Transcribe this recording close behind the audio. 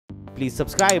please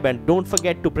subscribe and don't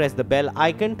forget to press the bell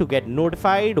icon to get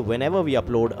notified whenever we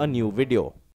upload a new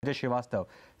video. Ajay Srivastava,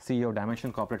 CEO of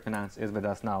Dimension Corporate Finance, is with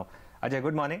us now. Ajay,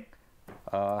 good morning.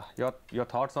 Your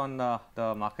thoughts on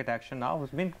the market action now?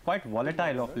 It's been quite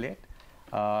volatile of late.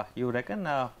 You reckon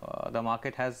the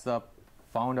market has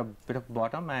found a bit of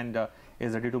bottom and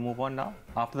is ready to move on now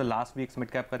after the last week's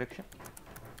mid-cap correction?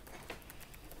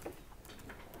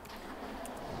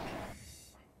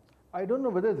 I don't know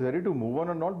whether it's ready to move on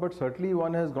or not, but certainly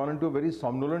one has gone into a very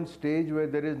somnolent stage where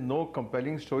there is no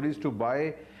compelling stories to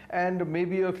buy and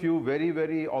maybe a few very,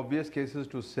 very obvious cases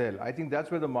to sell. I think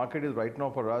that's where the market is right now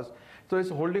for us. So it's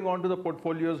holding on to the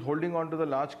portfolios, holding on to the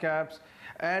large caps.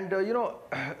 And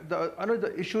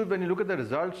the issue when you look at the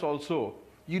results also,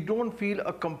 you don't feel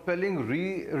a compelling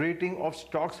re-rating of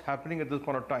stocks happening at this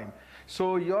point of time.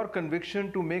 So your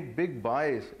conviction to make big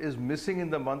buys is missing in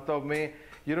the month of May.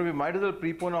 We might as well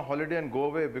prepone a holiday and go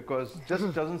away because it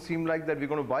just doesn't seem like that we're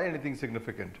going to buy anything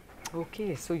significant.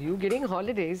 Okay, so you getting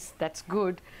holidays, that's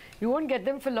good. You won't get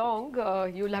them for long.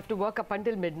 You'll have to work up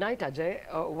until midnight, Ajay.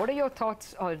 What are your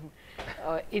thoughts on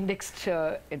indexed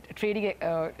trading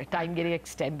time getting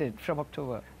extended from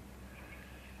October?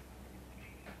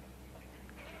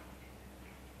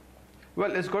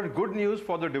 Well, it's got good news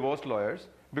for the divorce lawyers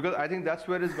because I think that's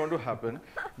where it's going to happen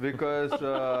because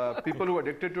people who are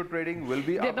addicted to trading will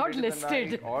be They're up not late in the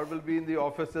listed. night or will be in the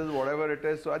offices, whatever it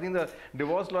is. So I think the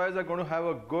divorce lawyers are going to have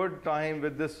a good time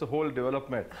with this whole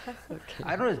development. Okay.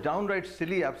 I don't know, it's downright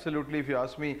silly, absolutely, if you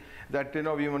ask me, that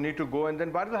we need to go and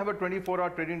then why do they have a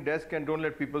 24-hour trading desk and don't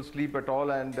let people sleep at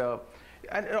all? And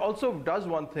it also does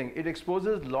one thing, it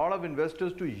exposes a lot of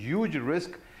investors to huge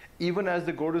risk even as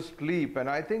they go to sleep, and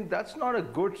I think that's not a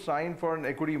good sign for an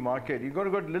equity market. You're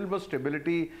going to get a little bit of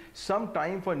stability, some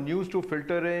time for news to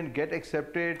filter in, get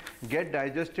accepted, get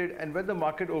digested, and when the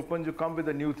market opens, you come with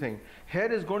a new thing.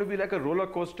 Here is going to be like a roller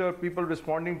coaster, people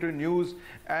responding to news,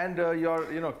 and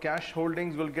your cash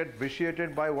holdings will get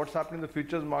vitiated by what's happening in the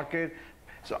futures market.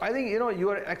 So I think you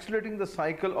are accelerating the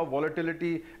cycle of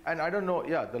volatility, and I don't know.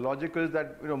 Yeah, the logic is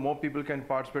that more people can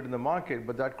participate in the market,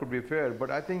 but that could be fair.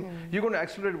 But I think you're going to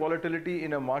accelerate volatility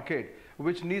in a market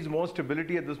which needs more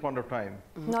stability at this point of time.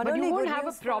 But you won't have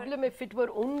a problem if it were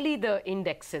only the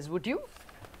indexes, would you?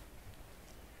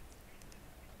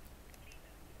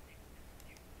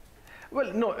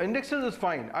 Well, no, indexes is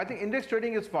fine. I think index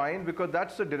trading is fine because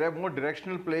that's the more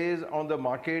directional plays on the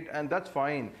market, and that's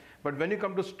fine. But when you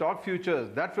come to stock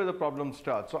futures, that's where the problem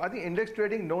starts. So I think index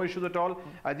trading, no issues at all.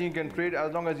 I think you can trade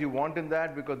as long as you want in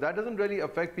that because that doesn't really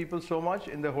affect people so much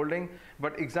in the holding.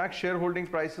 But exact shareholding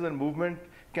prices and movement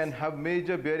can have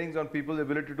major bearings on people's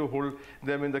ability to hold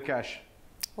them in the cash.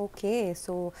 Okay,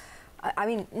 so I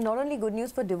mean, not only good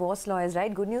news for divorce lawyers,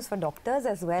 right? Good news for doctors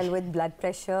as well, with blood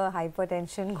pressure,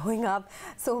 hypertension going up,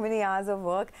 so many hours of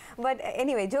work. But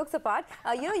anyway, jokes apart,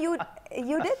 you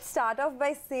did start off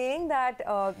by saying that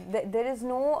there is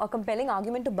no compelling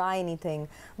argument to buy anything.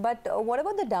 But what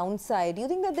about the downside? Do you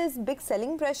think that there's big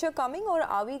selling pressure coming, or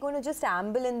are we going to just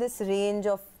amble in this range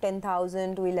of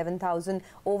 10,000 to 11,000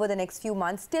 over the next few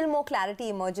months? Still more clarity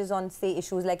emerges on, say,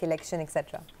 issues like election,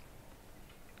 etc.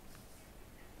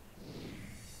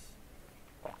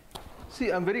 See,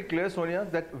 I'm very clear, Sonia,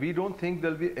 that we don't think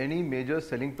there'll be any major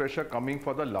selling pressure coming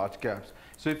for the large caps.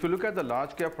 So if you look at the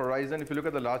large cap horizon, if you look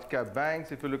at the large cap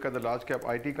banks, if you look at the large cap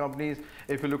IT companies,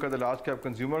 if you look at the large cap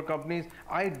consumer companies,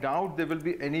 I doubt there will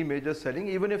be any major selling.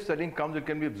 Even if selling comes, it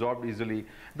can be absorbed easily.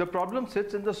 The problem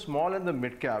sits in the small and the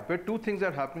mid cap, where two things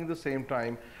are happening at the same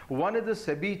time. One is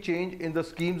the SEBI change in the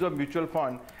schemes of mutual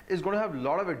fund is going to have a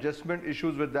lot of adjustment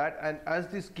issues with that. And as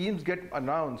these schemes get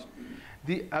announced,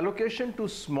 the allocation to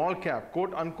small cap,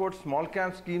 quote unquote small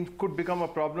cap schemes could become a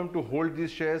problem to hold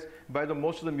these shares by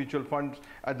most of the mutual funds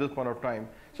at this point of time.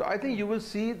 So I think you will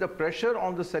see the pressure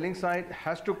on the selling side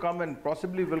has to come and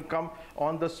possibly will come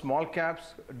on the small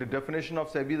caps. The definition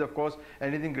of SEBI is, of course,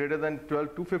 anything greater than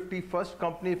 250 first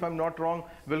company, if I'm not wrong,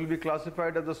 will be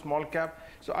classified as a small cap.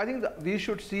 So I think that we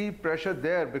should see pressure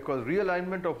there because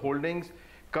realignment of holdings,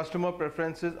 customer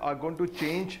preferences are going to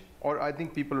change, or I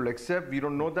think people will accept. We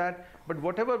don't know that. But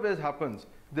whatever way happens,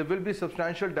 there will be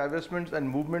substantial divestments and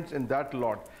movements in that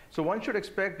lot. So one should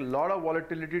expect a lot of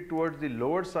volatility towards the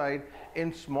lower side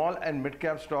in small and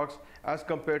mid-cap stocks as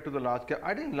compared to the large cap.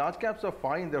 I think large caps are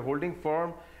fine. They're holding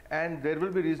firm, and there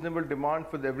will be reasonable demand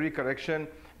for every correction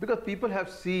because people have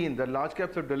seen that large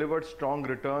caps have delivered strong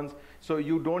returns, so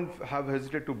you don't have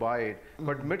hesitate to buy it.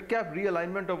 But mid-cap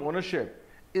realignment of ownership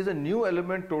is a new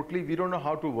element totally. We don't know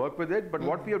how to work with it, but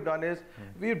what we have done is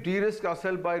we've de-risked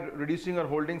ourselves by reducing our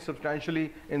holdings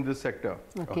substantially in this sector.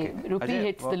 Okay. Rupee Ajay,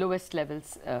 hits the lowest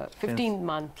levels,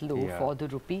 15-month low for the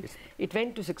rupee. It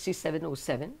went to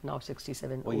 67.07, now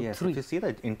 67.03. Oh yes, if you see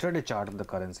the intraday chart of the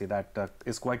currency, that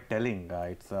is quite telling.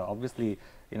 It's obviously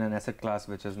in an asset class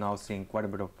which is now seeing quite a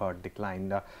bit of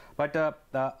decline. But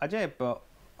Ajay,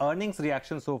 earnings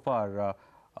reaction so far,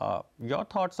 your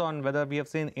thoughts on whether we have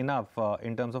seen enough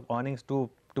in terms of earnings to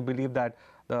believe that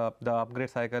the upgrade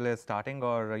cycle is starting,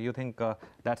 or you think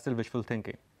that's still wishful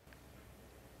thinking?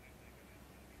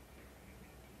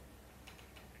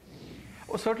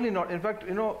 Oh, certainly not. In fact,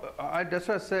 you know, that's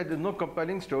why I said there's no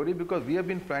compelling story, because we have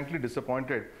been frankly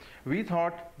disappointed. We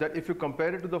thought that if you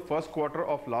compare it to the first quarter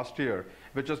of last year,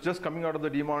 which was just coming out of the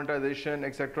demonetization,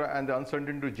 etc., and the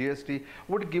uncertainty to GST,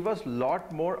 would give us a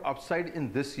lot more upside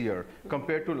in this year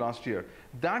compared to last year.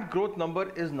 That growth number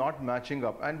is not matching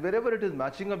up. And wherever it is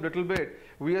matching up a little bit,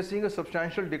 we are seeing a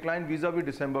substantial decline vis-a-vis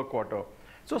December quarter.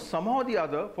 So somehow or the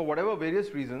other, for whatever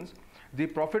various reasons, the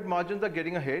profit margins are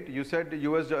getting a hit. You said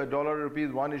US dollar rupee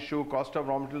is one issue, cost of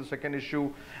raw material second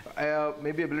issue,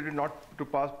 maybe ability not to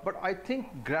pass. But I think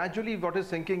gradually what is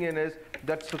sinking in is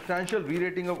that substantial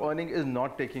re-rating of earning is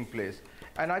not taking place.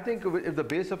 And I think if the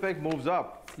base effect moves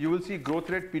up, you will see growth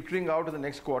rate petering out in the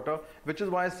next quarter, which is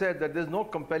why I said that there's no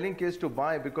compelling case to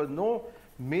buy, because no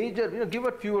major, you know, give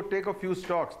a few or take a few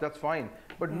stocks, that's fine.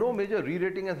 But no major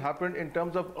re-rating has happened in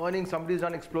terms of earnings. Somebody's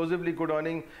done explosively good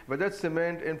earning, whether it's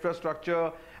cement,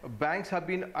 infrastructure. Banks have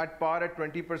been at par at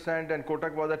 20%, and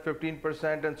Kotak was at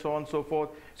 15%, and so on and so forth.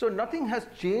 So nothing has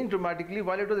changed dramatically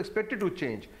while it was expected to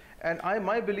change. And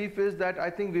my belief is that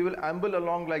I think we will amble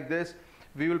along like this.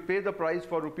 We will pay the price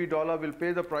for rupee dollar, we'll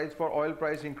pay the price for oil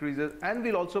price increases, and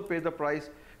we'll also pay the price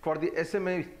for the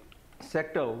SMA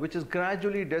sector, which is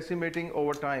gradually decimating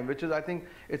over time, which is, I think,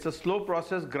 it's a slow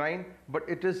process grind, but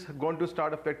it is going to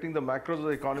start affecting the macros of the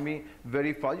economy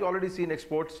very fast. You already seen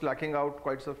exports slacking out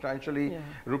quite substantially,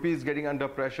 rupees getting under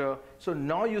pressure. So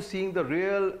now you're seeing the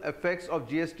real effects of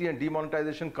GST and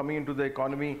demonetization coming into the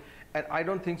economy, and I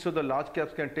don't think so the large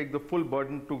caps can take the full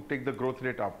burden to take the growth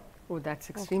rate up. Oh, that's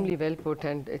extremely well put,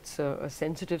 and it's a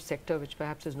sensitive sector which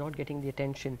perhaps is not getting the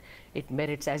attention it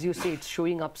merits. As you say, it's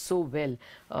showing up so well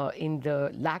in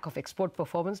the lack of export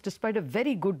performance despite a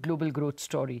very good global growth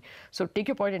story. So take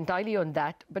your point entirely on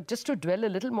that, but just to dwell a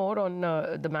little more on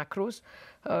the macros,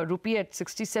 rupee at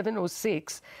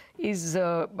 67.06 is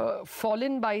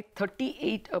fallen by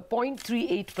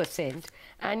 0.38%,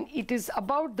 and it is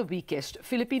about the weakest.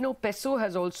 Filipino peso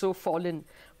has also fallen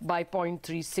by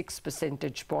 0.36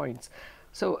 percentage points.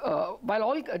 So while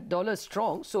all dollar is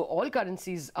strong, so all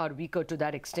currencies are weaker to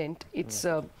that extent. It's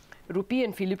rupee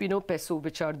and Filipino peso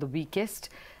which are the weakest,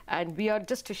 and we are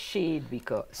just a shade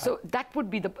weaker. So that would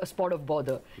be the spot of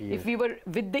bother. Yes. If we were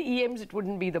with the EMs, it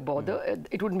wouldn't be the bother.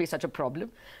 It wouldn't be such a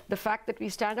problem. The fact that we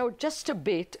stand out just a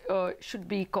bit should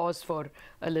be cause for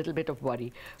a little bit of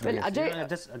worry. Well, yes. Ajay,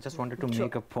 I just wanted to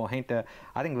make a point. I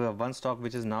think one stock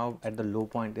which is now at the low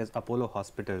point is Apollo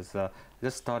Hospitals.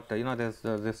 Just thought, you know, there's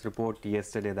this report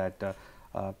yesterday that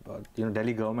you know,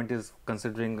 Delhi government is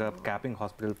considering capping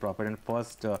hospital profit, and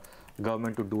first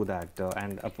government to do that,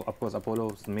 and of course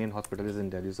Apollo's main hospital is in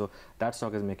Delhi, so that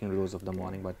stock is making lows of the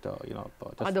morning. But you know,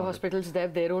 other hospitals, they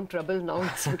have their own trouble now.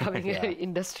 It's becoming an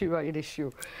industry-wide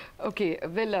issue. Okay,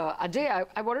 well, Ajay,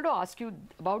 I wanted to ask you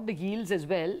about the yields as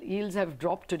well. Yields have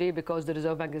dropped today because the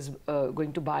Reserve Bank is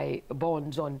going to buy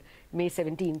bonds on May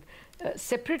 17th.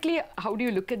 Separately, how do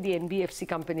you look at the NBFC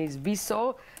companies? We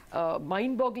saw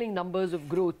mind-boggling numbers of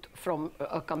growth from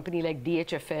a company like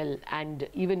DHFL and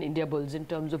even Indiabulls in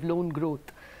terms of loan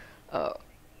growth.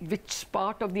 Which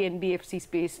part of the NBFC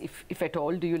space, if at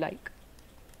all, do you like?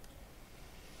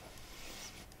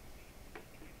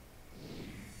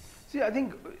 See, I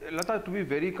think, Lata, to be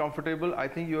very comfortable, I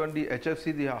think you and the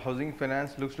HFC, the housing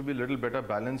finance, looks to be a little better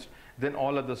balanced than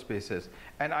all other spaces.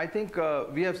 And I think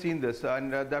we have seen this,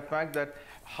 and the fact that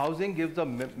housing gives the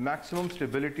maximum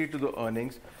stability to the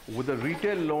earnings. With the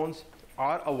retail loans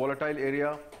are a volatile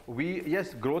area.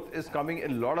 Yes, growth is coming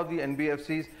in a lot of the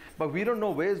NBFCs, but we don't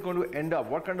know where it's going to end up,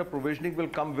 what kind of provisioning will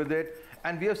come with it.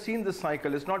 And we have seen this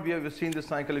cycle. It's not we have seen this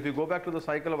cycle. If you go back to the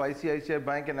cycle of ICICI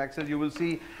Bank and Axis, you will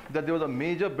see that there was a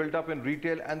major build-up in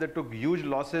retail, and they took huge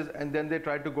losses, and then they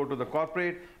tried to go to the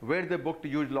corporate, where they booked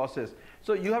huge losses.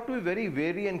 So you have to be very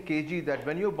wary and cagey that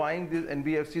when you're buying these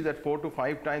NBFCs at 4 to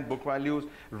 5 times book values,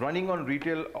 running on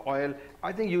retail oil,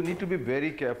 I think you need to be very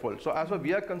careful. So as far as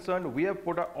we are concerned, we have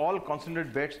put all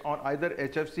concentrated bets on either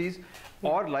HFCs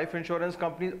or life insurance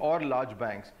companies or large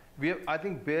banks. We have, I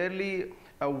think, barely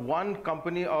one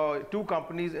company or two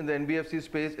companies in the NBFC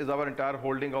space is our entire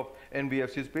holding of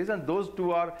NBFC space, and those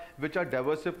two are which are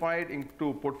diversified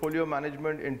into portfolio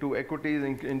management, into equities,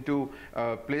 into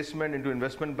placement, into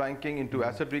investment banking, into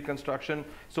asset reconstruction.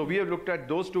 So we have looked at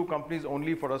those two companies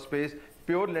only for a space.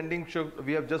 Pure lending,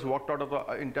 we have just walked out of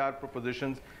the entire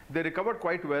propositions. They recovered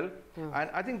quite well,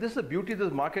 and I think this is the beauty of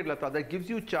this market, Lata, that gives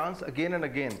you chance again and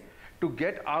again to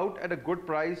get out at a good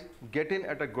price, get in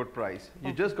at a good price.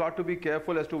 You just got to be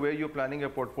careful as to where you're planning your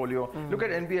portfolio. Look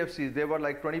at NBFCs, they were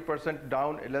like 20%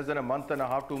 down less than a month and a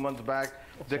half, 2 months back.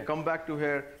 They come back to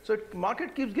here. So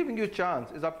market keeps giving you a chance.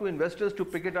 It's up to investors to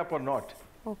pick it up or not.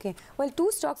 Okay. Well, two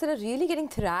stocks that are really getting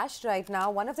thrashed right now.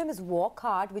 One of them is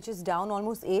Wockhardt, which is down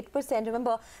almost 8%.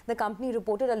 Remember, the company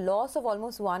reported a loss of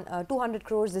almost 200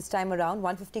 crores this time around,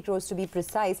 150 crores to be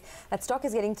precise. That stock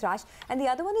is getting thrashed. And the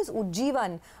other one is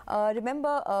Ujjivan.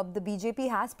 Remember, the BJP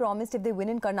has promised if they win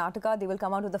in Karnataka, they will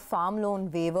come out with a farm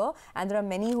loan waiver. And there are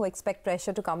many who expect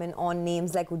pressure to come in on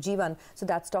names like Ujjivan. So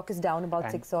that stock is down about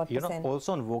 6%. You know,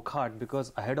 also on Wockhardt,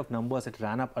 because ahead of numbers, it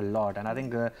ran up a lot. And I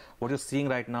think what you're seeing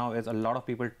right now is a lot of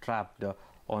people trapped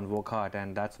on Wockhardt,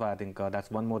 and that's why I think that's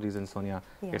one more reason, Sonia,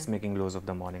 it's making lows of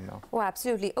the morning now. Oh,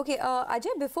 absolutely. Okay,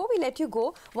 Ajay, before we let you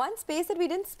go, one space that we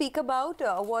didn't speak about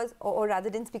was, or rather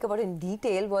didn't speak about in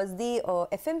detail, was the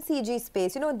FMCG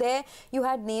space. You know, there you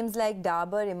had names like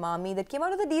Dabur, Imami that came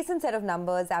out with a decent set of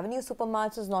numbers. Avenue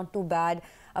Supermarts was not too bad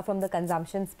from the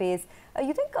consumption space.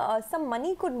 You think some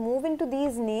money could move into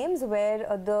these names where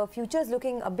the future is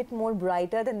looking a bit more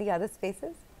brighter than the other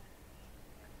spaces?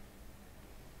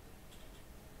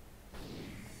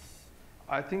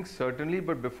 I think certainly,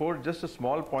 but before, just a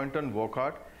small point on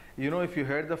Wockhardt. You know, if you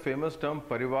heard the famous term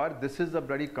Parivar, this is a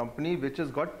bloody company which has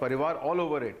got Parivar all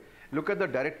over it. Look at the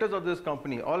directors of this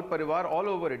company, all Parivar all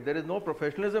over it. There is no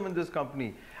professionalism in this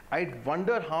company. I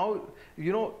wonder how,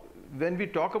 you know, when we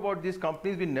talk about these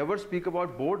companies, we never speak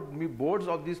about boards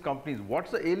of these companies.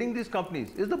 What's ailing these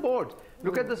companies? Is the boards.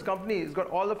 Look at this company. It's got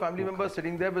all the family members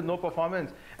sitting there with no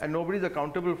performance, and nobody's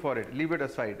accountable for it. Leave it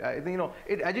aside. I think, you know,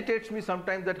 it agitates me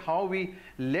sometimes that how we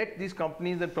let these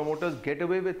companies and promoters get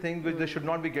away with things which they should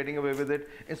not be getting away with it,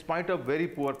 in spite of very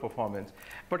poor performance.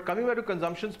 But coming back to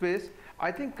consumption space,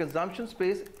 I think consumption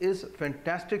space is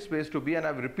fantastic space to be, and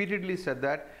I've repeatedly said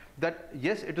that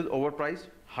yes, it is overpriced,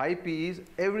 high PEs,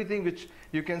 everything which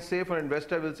you can say for an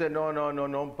investor will say no, no, no,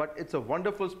 no, but it's a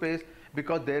wonderful space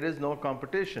because there is no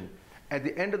competition. At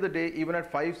the end of the day, even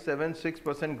at 5, 7,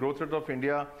 6% growth rate of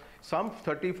India, some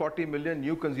 30, 40 million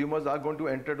new consumers are going to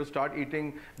enter to start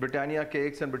eating Britannia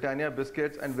cakes and Britannia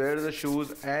biscuits and wear the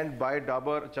shoes and buy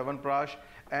Dabur, Chyawanprash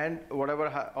and whatever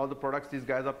all the products these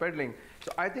guys are peddling.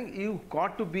 So I think you've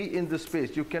got to be in this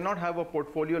space. You cannot have a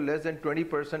portfolio less than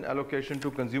 20% allocation to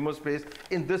consumer space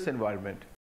in this environment.